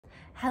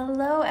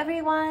Hello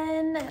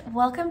everyone,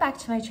 welcome back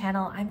to my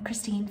channel. I'm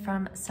Christine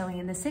from Sewing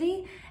in the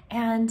City,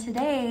 and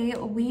today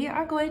we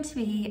are going to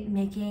be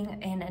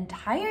making an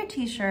entire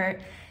t-shirt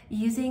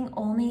using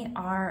only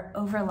our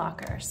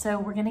overlocker. So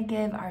we're gonna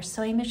give our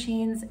sewing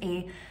machines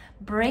a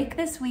break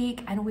this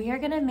week and we are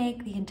gonna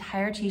make the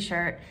entire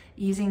t-shirt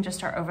using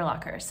just our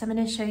overlocker. So I'm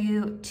gonna show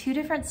you two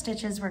different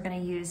stitches we're gonna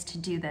use to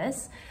do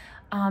this.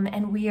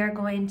 And we are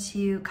going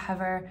to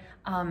cover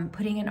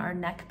putting in our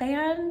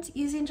neckband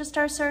using just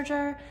our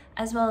serger,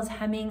 as well as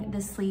hemming the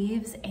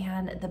sleeves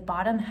and the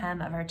bottom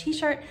hem of our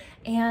t-shirt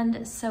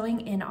and sewing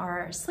in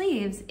our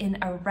sleeves in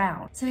a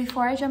round. So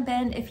before I jump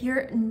in, if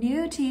you're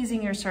new to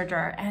using your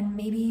serger and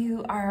maybe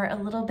you are a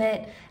little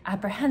bit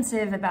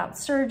apprehensive about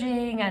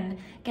serging and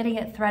getting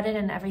it threaded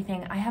and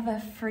everything, I have a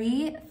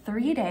free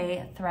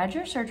 3-day Thread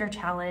Your Serger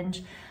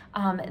challenge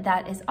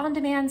that is on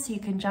demand, so you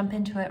can jump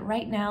into it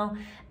right now,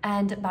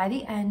 and by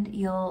the end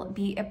you'll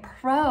be a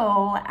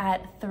pro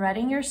at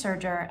threading your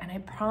serger, and I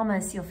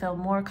promise you'll feel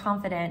more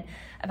confident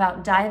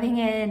about diving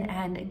in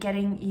and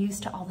getting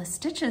used to all the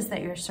stitches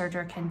that your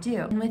serger can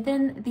do. And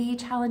within the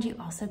challenge you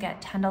also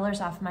get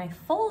 $10 off my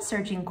full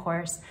serging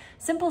course,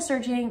 Simple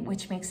Serging,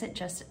 which makes it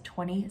just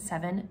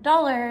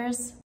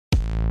 $27.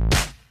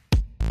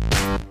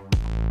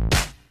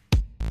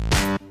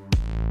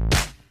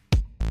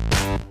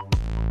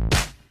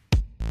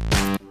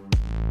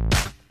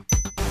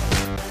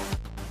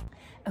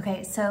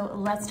 Okay, so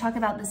let's talk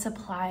about the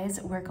supplies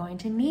we're going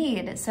to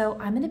need. So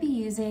I'm gonna be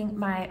using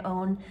my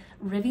own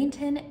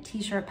Rivington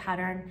t-shirt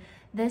pattern.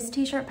 This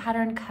t-shirt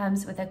pattern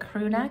comes with a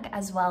crew neck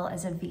as well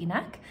as a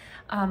V-neck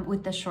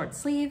with the short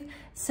sleeve.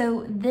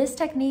 So this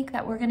technique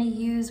that we're gonna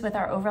use with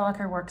our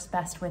overlocker works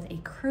best with a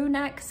crew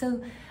neck.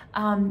 So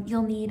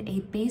you'll need a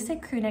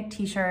basic crew neck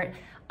t-shirt.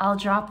 I'll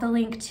drop the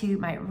link to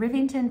my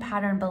Rivington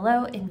pattern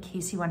below in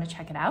case you wanna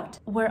check it out.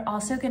 We're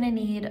also gonna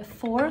need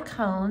 4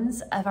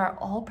 cones of our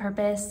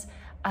all-purpose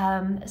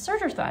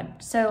serger thread.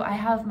 So I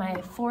have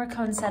my 4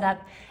 cones set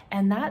up,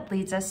 and that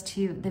leads us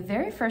to the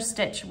very first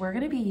stitch we're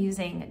going to be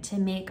using to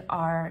make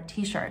our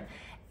t-shirt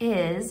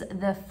is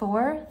the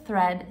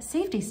 4-thread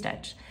safety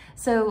stitch.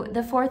 So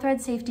the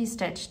 4-thread safety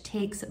stitch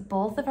takes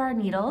both of our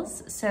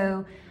needles,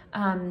 so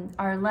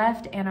our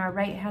left and our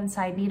right hand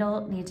side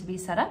needle need to be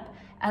set up,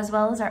 as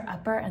well as our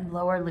upper and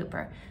lower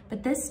looper.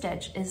 But this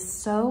stitch is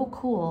so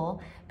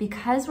cool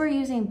because we're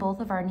using both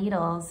of our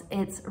needles.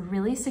 It's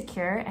really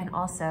secure, and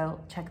also,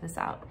 check this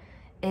out,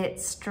 it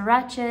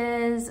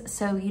stretches,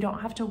 so you don't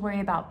have to worry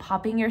about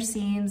popping your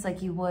seams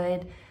like you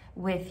would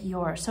with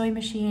your sewing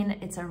machine.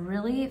 It's a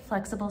really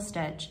flexible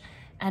stitch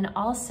and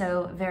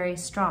also very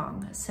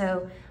strong.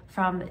 So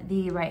from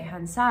the right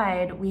hand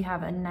side, we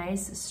have a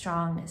nice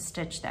strong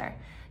stitch there.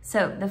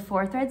 So the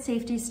 4-thread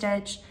safety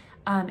stitch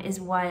is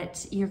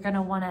what you're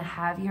gonna wanna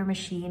have your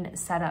machine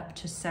set up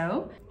to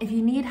sew. If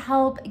you need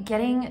help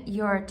getting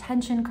your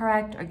tension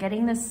correct or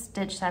getting this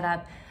stitch set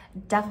up,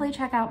 definitely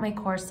check out my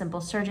course,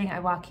 Simple Serging. I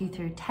walk you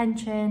through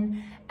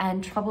tension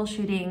and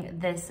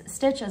troubleshooting this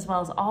stitch as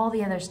well as all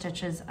the other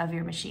stitches of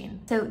your machine.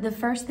 So the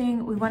first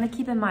thing we wanna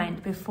keep in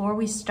mind before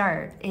we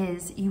start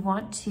is you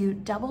want to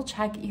double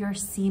check your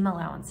seam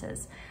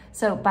allowances.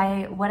 So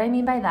what I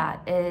mean by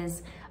that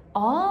is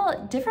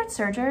all different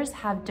sergers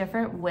have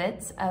different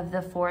widths of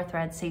the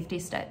 4-thread safety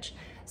stitch.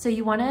 So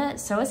you wanna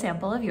sew a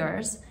sample of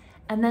yours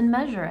and then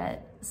measure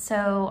it.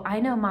 So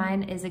I know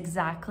mine is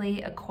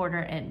exactly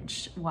 1/4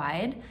 inch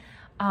wide.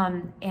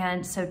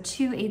 And so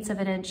 2/8 of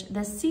an inch.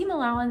 The seam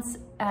allowance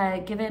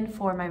given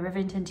for my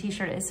Rivington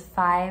t-shirt is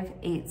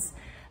 5/8.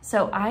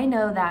 So I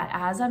know that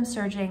as I'm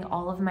serging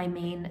all of my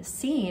main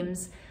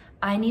seams,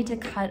 I need to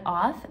cut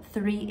off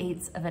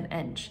 3/8 of an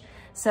inch.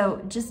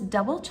 So just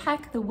double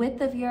check the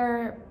width of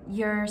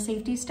your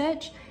safety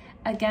stitch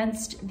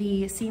against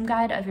the seam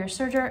guide of your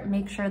serger.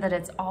 Make sure that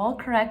it's all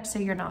correct so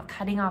you're not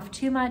cutting off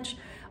too much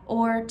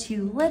or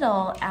too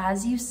little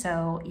as you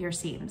sew your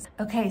seams.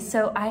 Okay,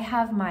 so I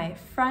have my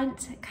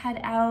front cut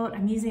out.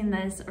 I'm using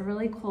this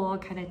really cool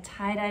kind of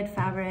tie-dyed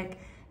fabric,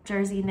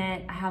 jersey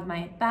knit. I have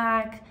my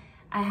back,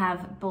 I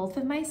have both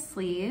of my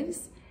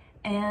sleeves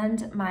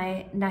and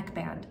my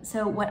neckband.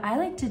 So what I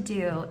like to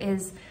do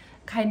is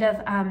kind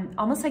of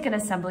almost like an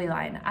assembly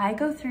line. I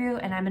go through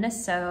and I'm gonna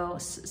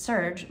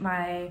serge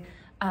my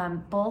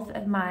both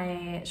of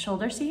my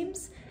shoulder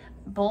seams,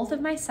 both of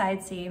my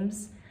side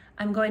seams.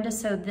 I'm going to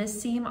sew this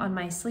seam on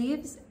my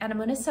sleeves, and I'm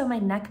gonna sew my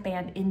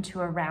neckband into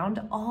a round,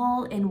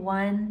 all in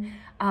one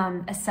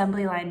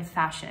assembly line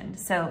fashion.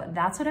 So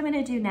that's what I'm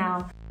gonna do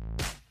now.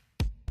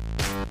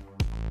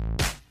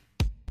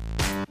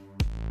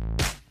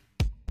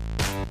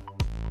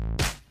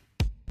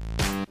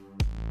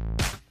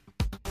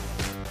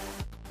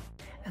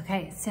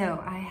 Okay,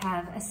 so I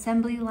have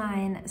assembly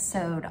line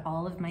sewed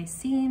all of my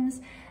seams,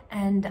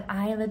 and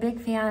I am a big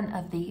fan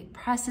of the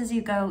press as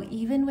you go.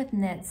 Even with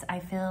knits, I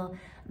feel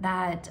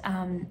that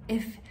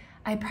if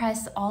I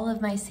press all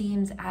of my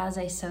seams as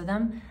I sew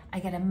them, I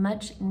get a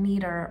much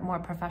neater, more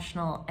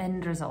professional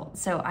end result.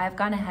 So I've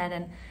gone ahead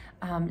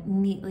and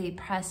neatly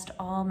pressed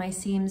all my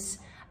seams,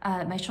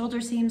 my shoulder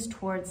seams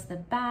towards the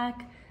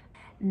back.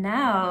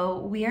 Now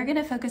we are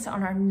gonna focus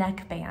on our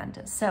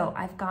neckband. So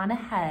I've gone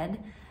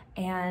ahead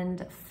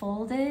and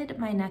folded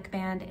my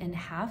neckband in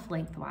half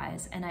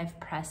lengthwise, and I've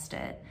pressed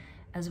it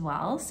as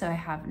well. So I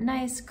have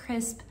nice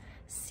crisp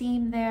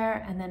seam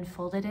there, and then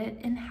folded it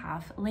in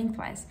half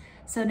lengthwise.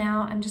 So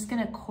now I'm just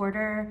gonna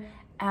quarter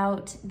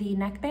out the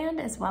neckband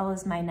as well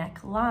as my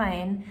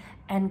neckline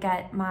and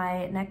get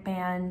my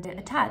neckband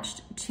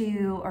attached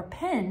to, or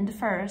pinned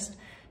first,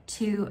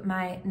 to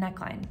my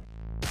neckline.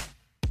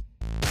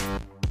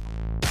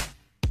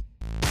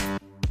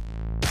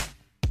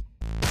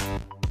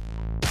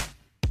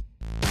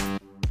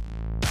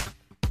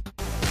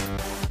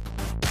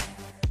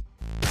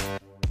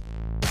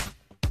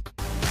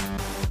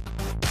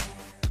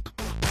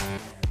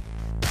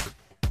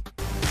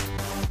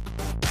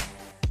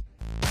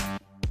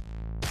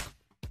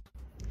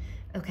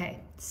 Okay,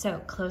 so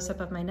close up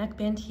of my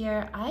neckband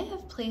here. I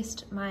have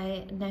placed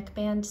my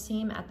neckband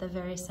seam at the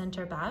very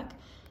center back.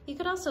 You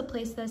could also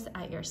place this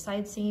at your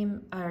side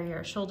seam or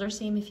your shoulder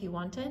seam if you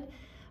wanted,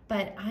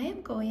 but I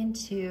am going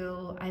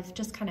to, I've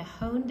just kind of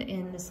honed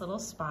in this little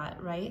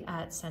spot right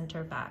at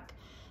center back.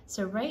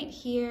 So right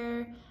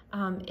here,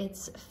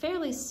 it's a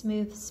fairly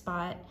smooth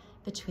spot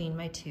between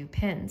my two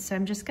pins. So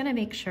I'm just gonna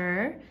make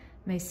sure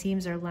my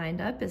seams are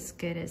lined up as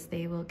good as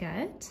they will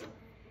get.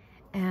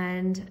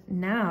 And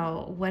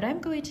now what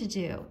I'm going to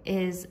do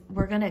is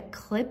we're gonna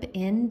clip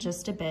in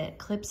just a bit,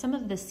 clip some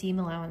of the seam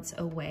allowance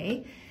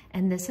away,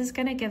 and this is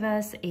gonna give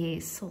us a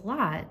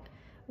slot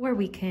where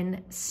we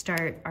can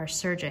start our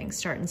serging,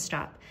 start and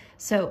stop.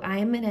 So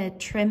I'm gonna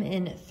trim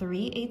in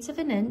 3/8 of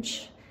an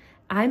inch.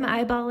 I'm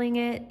eyeballing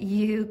it.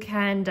 You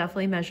can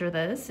definitely measure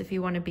this if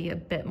you wanna be a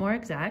bit more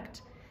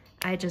exact.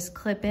 I just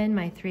clip in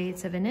my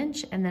 3/8 of an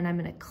inch, and then I'm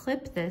gonna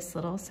clip this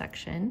little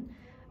section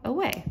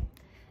away.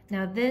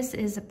 Now this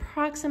is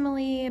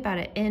approximately about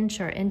 1 inch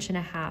or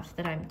 1.5 inches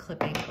that I'm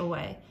clipping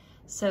away.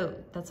 So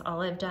that's all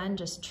I've done,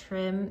 just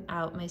trim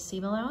out my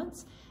seam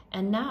allowance.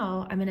 And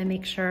now I'm gonna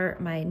make sure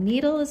my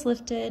needle is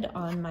lifted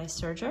on my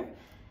serger,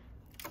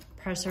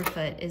 presser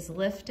foot is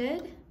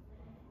lifted,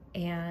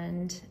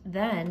 and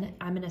then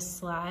I'm gonna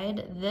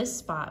slide this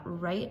spot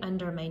right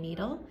under my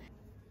needle.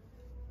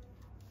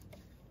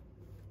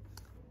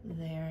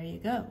 There you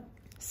go.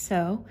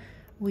 So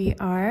we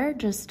are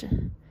just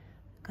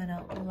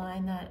gonna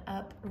line that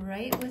up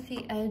right with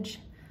the edge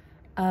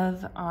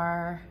of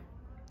our,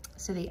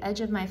 so the edge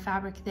of my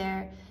fabric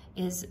there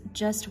is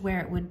just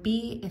where it would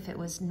be if it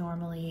was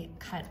normally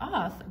cut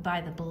off by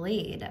the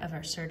blade of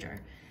our serger.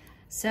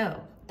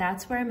 So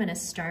that's where I'm gonna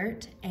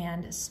start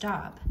and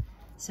stop.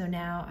 So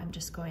now I'm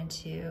just going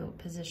to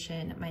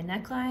position my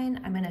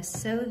neckline. I'm gonna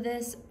sew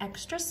this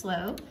extra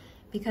slow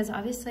because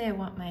obviously I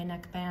want my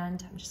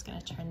neckband, I'm just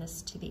gonna turn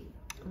this to the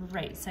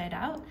right side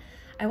out.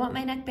 I want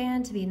my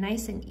neckband to be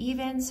nice and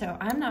even, so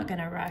I'm not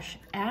gonna rush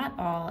at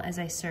all as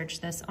I serge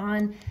this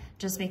on,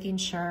 just making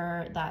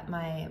sure that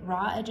my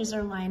raw edges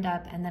are lined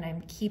up and that I'm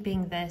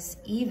keeping this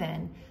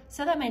even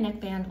so that my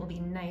neckband will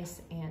be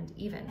nice and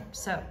even.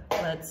 So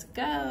let's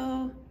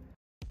go.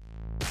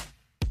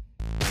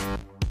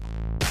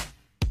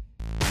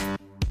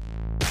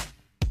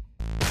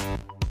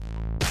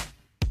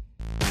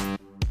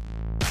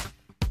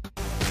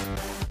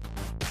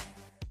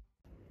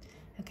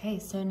 Okay,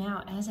 so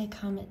now as I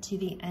come to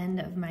the end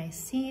of my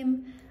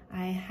seam,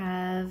 I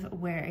have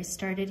where I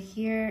started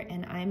here,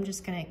 and I'm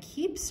just gonna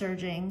keep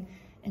serging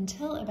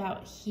until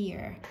about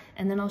here.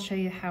 And then I'll show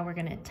you how we're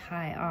gonna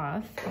tie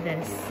off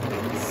this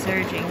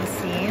serging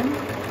seam.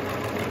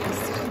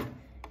 Just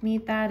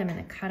meet that, I'm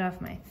gonna cut off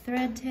my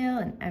thread tail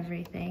and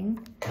everything,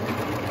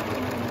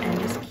 and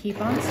just keep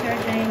on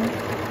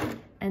serging.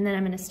 And then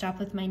I'm gonna stop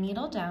with my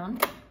needle down,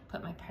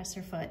 put my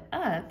presser foot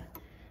up,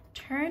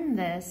 turn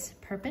this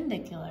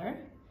perpendicular,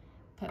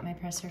 put my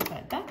presser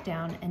foot back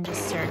down, and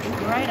just serge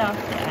right off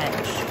the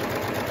edge.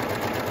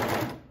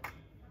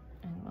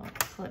 And we'll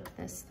flip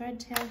this thread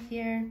tail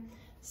here.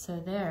 So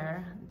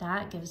there,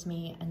 that gives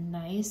me a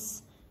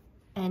nice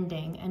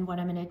ending. And what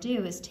I'm gonna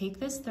do is take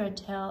this thread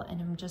tail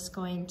and I'm just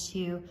going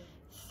to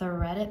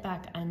thread it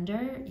back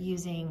under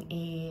using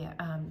a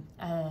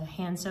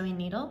hand sewing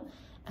needle.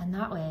 And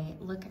that way,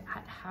 look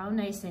at how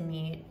nice and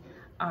neat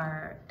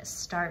our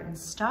start and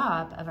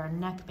stop of our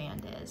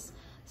neckband is.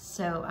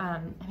 So,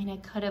 I mean, I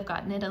could have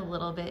gotten it a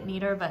little bit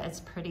neater, but it's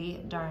pretty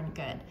darn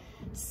good.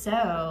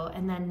 So,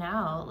 and then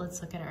now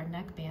let's look at our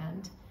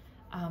neckband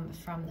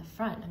from the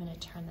front. I'm gonna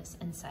turn this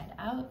inside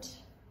out.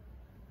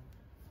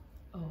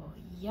 Oh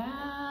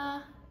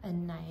yeah, a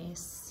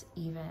nice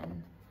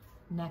even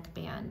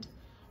neckband.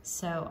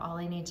 So all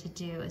I need to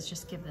do is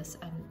just give this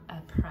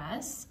a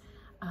press,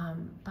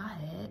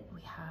 but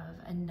we have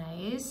a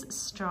nice,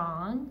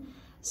 strong,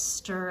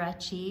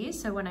 stretchy.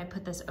 So when I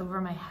put this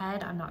over my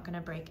head, I'm not gonna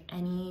break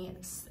any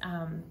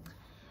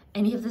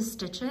of the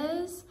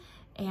stitches,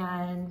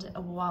 and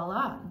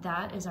voila,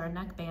 that is our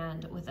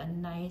neckband with a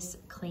nice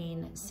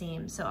clean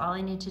seam. So all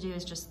I need to do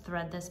is just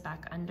thread this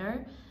back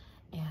under,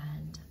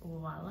 and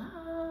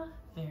voila,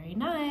 very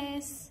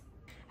nice.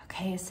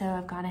 Okay, so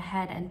I've gone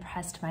ahead and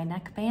pressed my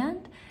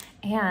neckband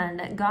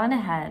and gone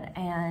ahead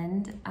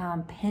and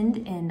pinned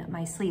in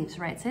my sleeves,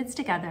 right sides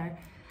together.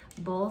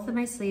 Both of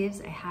my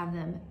sleeves, I have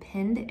them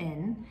pinned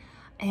in.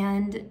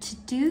 And to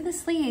do the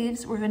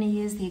sleeves, we're gonna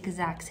use the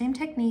exact same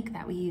technique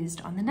that we used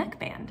on the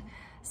neckband.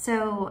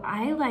 So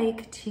I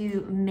like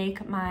to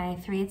make my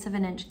 3/8 of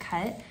an inch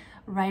cut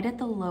right at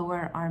the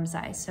lower arm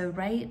size, so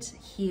right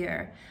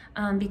here,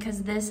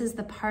 because this is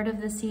the part of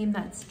the seam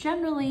that's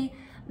generally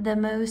the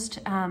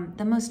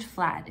most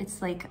flat.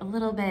 It's like a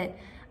little bit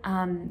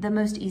the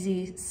most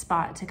easy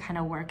spot to kind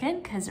of work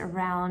in, because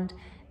around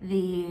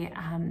the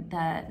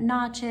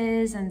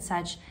notches and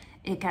such,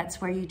 it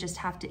gets where you just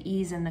have to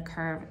ease in the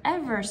curve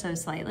ever so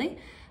slightly.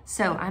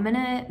 So I'm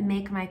gonna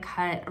make my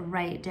cut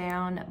right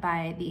down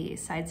by the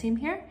side seam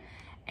here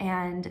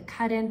and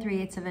cut in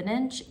 3/8 of an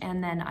inch,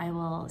 and then I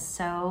will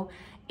sew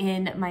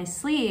in my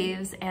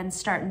sleeves and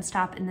start and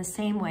stop in the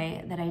same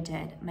way that I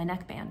did my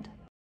neckband.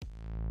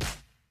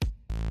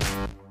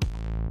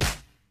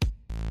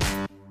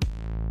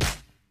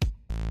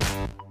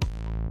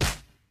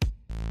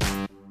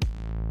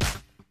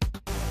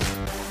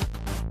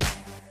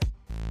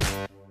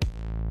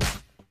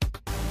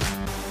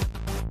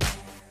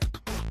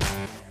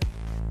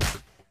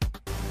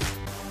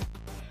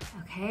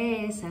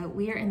 Okay, so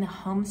we are in the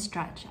home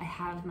stretch. I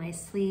have my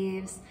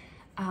sleeves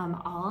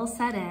all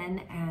set in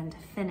and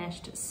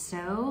finished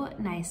so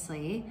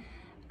nicely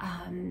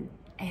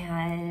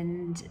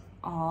and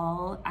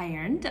all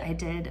ironed. I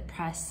did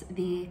press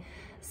the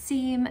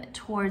seam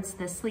towards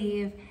the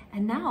sleeve,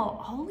 and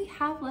now all we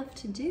have left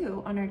to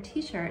do on our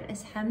t-shirt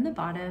is hem the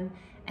bottom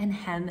and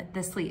hem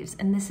the sleeves,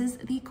 and this is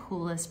the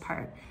coolest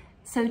part.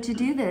 So to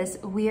do this,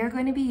 we are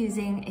going to be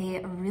using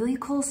a really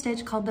cool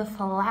stitch called the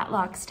flat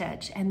lock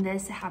stitch, and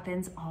this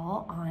happens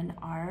all on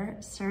our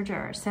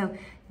serger. So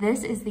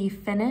this is the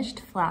finished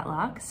flat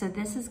lock. So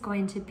this is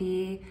going to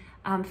be,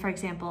 for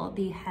example,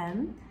 the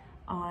hem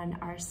on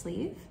our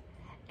sleeve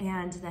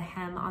and the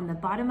hem on the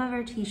bottom of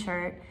our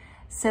t-shirt.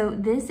 So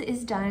this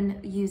is done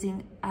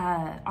using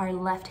our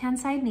left-hand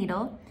side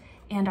needle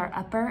and our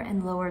upper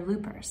and lower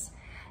loopers.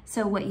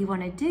 So what you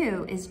want to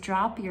do is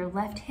drop your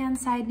left-hand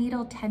side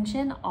needle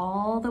tension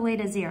all the way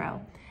to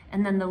 0,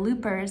 and then the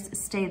loopers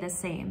stay the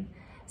same.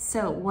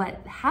 So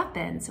what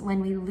happens when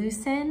we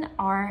loosen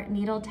our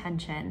needle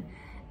tension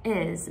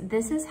is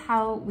this is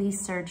how we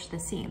serge the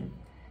seam.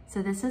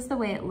 So this is the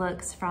way it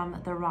looks from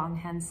the wrong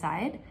hand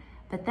side.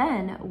 But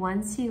then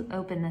once you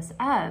open this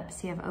up,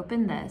 see I've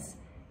opened this,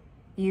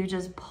 you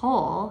just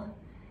pull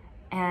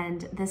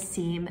and the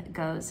seam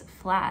goes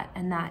flat,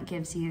 and that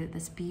gives you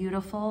this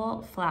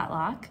beautiful flat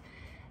lock.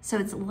 So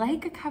it's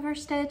like a cover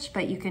stitch,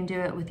 but you can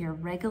do it with your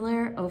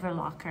regular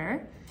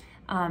overlocker.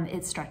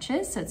 It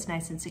stretches, so it's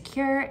nice and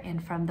secure,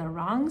 and from the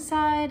wrong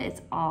side,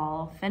 it's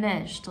all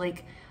finished.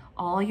 Like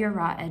all your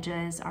raw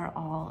edges are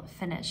all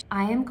finished.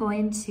 I am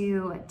going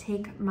to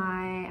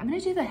I'm gonna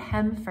do the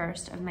hem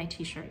first of my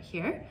t-shirt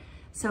here.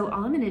 So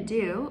all I'm gonna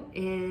do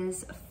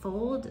is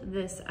fold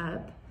this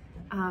up.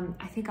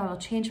 I think I will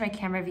change my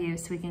camera view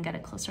so we can get a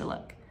closer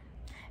look.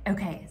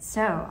 Okay,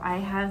 so I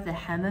have the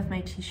hem of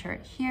my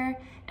t-shirt here,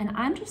 and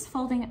I'm just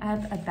folding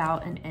up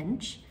about 1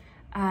 inch.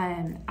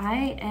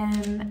 I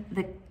am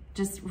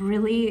just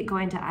really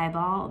going to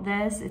eyeball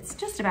this. It's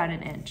just about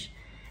 1 inch.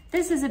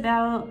 This is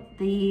about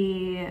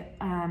the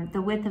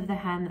width of the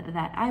hem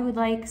that I would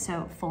like,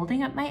 so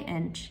folding up my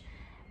inch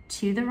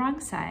to the wrong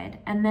side,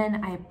 and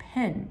then I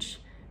pinch.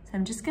 So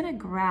I'm just gonna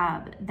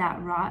grab that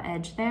raw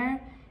edge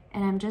there,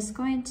 and I'm just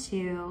going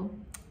to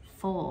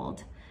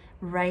fold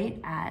right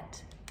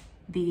at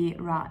the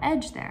raw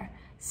edge there.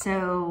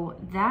 So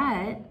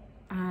that,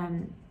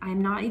 I'm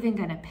not even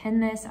gonna pin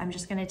this, I'm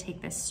just gonna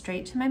take this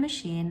straight to my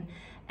machine,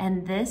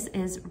 and this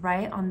is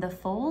right on the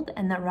fold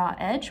and the raw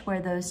edge where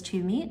those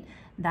two meet.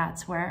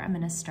 That's where I'm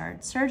gonna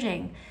start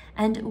serging.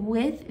 And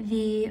with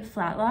the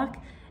flat lock,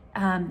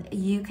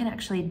 you can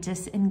actually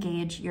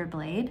disengage your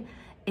blade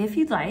if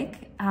you'd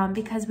like,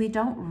 because we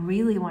don't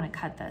really want to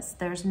cut this.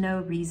 There's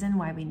no reason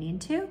why we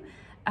need to.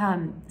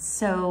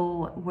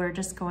 So we're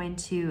just going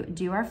to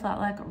do our flat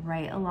lock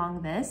right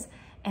along this.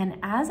 And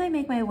as I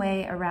make my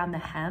way around the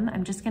hem,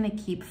 I'm just going to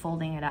keep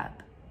folding it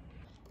up.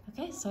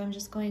 Okay, so I'm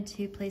just going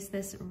to place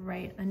this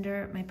right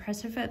under my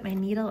presser foot. My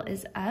needle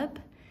is up,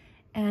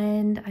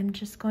 and I'm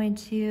just going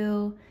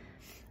to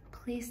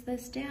place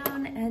this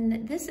down,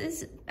 and this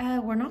is,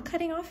 we're not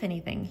cutting off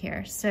anything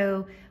here,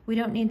 so we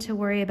don't need to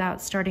worry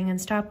about starting and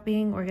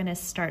stopping. We're gonna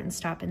start and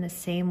stop in the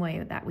same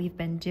way that we've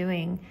been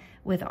doing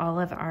with all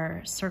of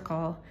our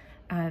circle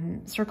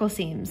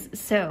seams.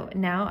 So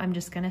now I'm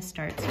just gonna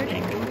start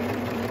serging.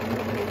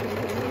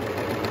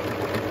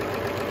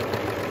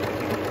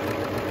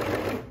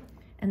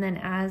 And then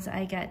as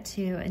I get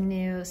to a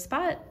new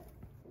spot,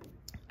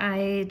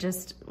 I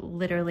just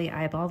literally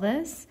eyeball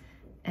this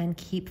and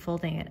keep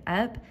folding it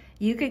up.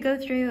 You could go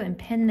through and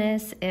pin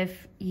this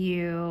if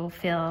you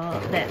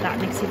feel that that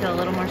makes you feel a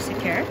little more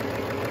secure.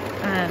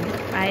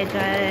 I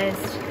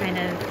just kind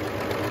of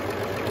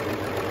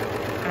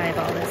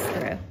eyeball this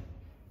through.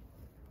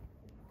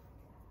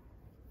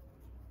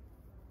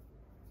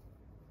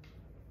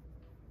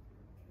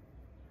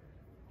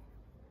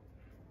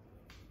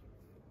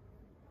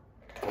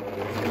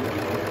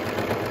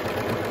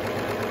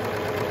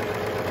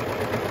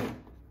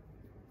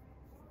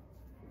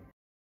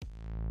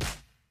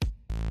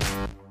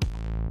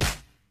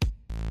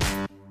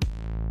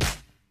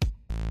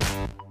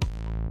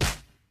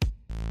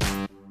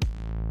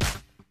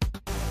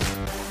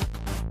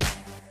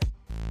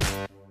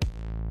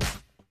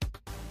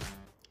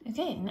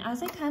 Okay, and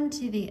as I come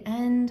to the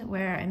end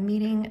where I'm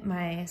meeting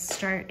my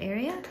start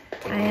area,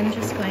 I am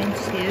just going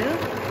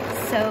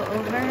to sew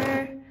over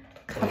a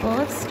couple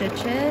of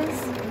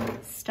stitches,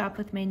 stop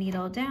with my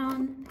needle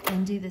down,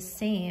 and do the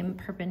same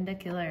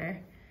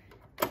perpendicular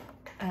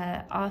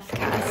off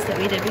cast that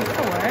we did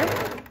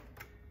before.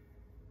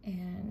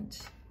 And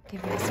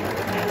give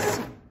myself a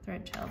nice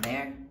thread trail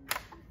there.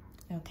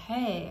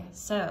 Okay,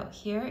 so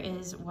here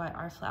is what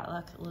our flat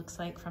lock looks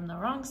like from the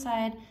wrong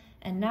side.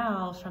 And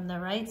now from the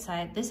right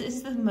side, this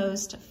is the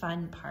most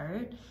fun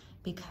part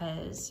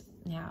because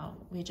now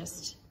we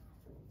just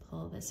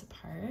pull this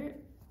apart.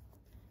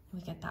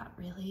 We get that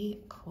really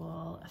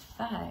cool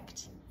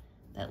effect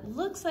that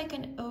looks like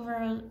an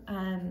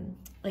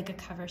like a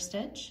cover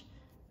stitch.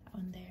 That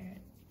one there.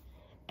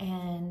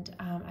 And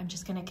I'm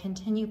just gonna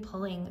continue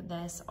pulling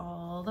this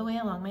all the way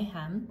along my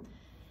hem.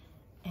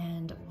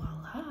 And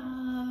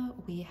voila,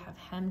 we have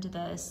hemmed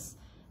this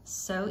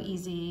so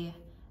easy.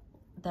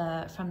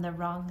 From the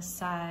wrong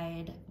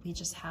side, we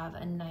just have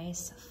a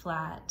nice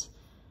flat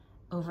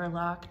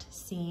overlocked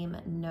seam,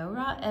 no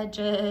raw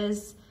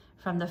edges.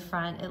 From the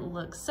front, it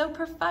looks so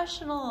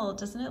professional.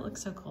 Doesn't it look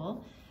so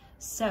cool?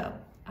 So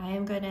I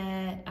am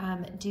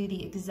gonna do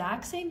the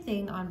exact same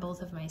thing on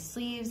both of my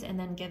sleeves and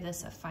then give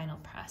this a final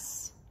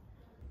press.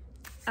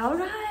 All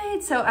right,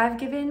 so I've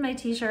given my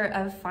t-shirt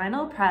a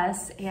final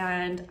press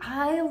and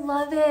I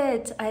love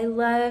it. I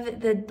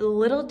love the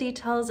little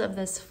details of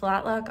this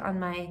flat lock on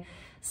my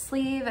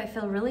sleeve. I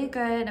feel really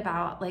good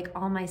about like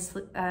all my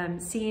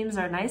seams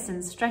are nice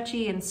and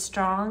stretchy and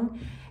strong.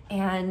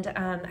 And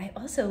I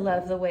also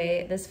love the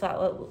way this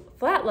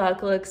flat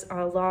lock looks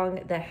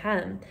along the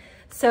hem.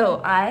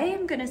 So I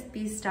am gonna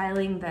be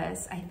styling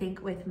this, I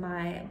think, with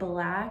my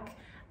black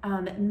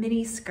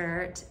mini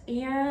skirt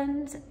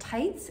and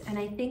tights, and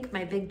I think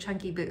my big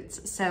chunky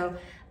boots. So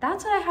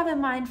that's what I have in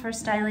mind for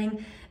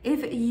styling.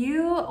 If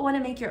you want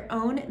to make your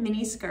own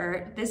mini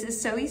skirt, this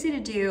is so easy to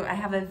do. I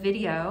have a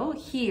video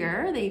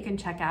here that you can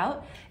check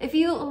out. If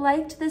you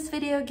liked this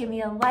video, give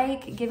me a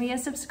like, give me a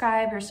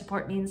subscribe. Your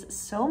support means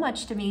so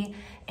much to me,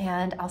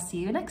 and I'll see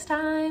you next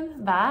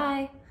time.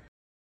 Bye.